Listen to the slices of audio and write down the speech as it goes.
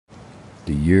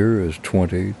The year is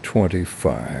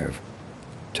 2025.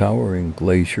 Towering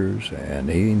glaciers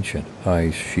and ancient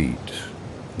ice sheets,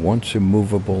 once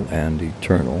immovable and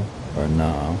eternal, are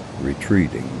now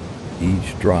retreating.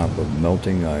 Each drop of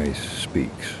melting ice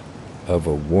speaks of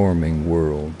a warming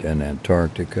world. In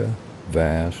Antarctica,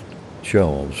 vast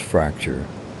shelves fracture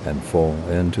and fall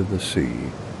into the sea.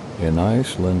 In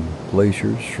Iceland,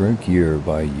 glaciers shrink year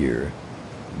by year,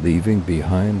 leaving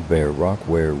behind bare rock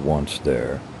where once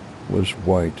there was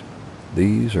white.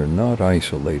 These are not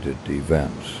isolated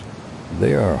events.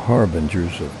 They are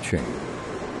harbingers of change.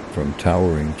 From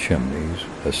towering chimneys,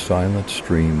 a silent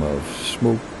stream of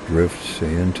smoke drifts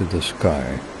into the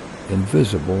sky.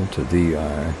 Invisible to the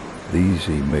eye, these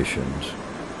emissions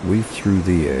weave through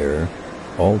the air,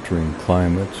 altering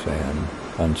climates and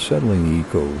unsettling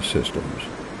ecosystems.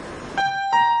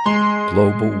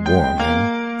 Global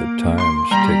warming, the time's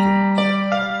ticking.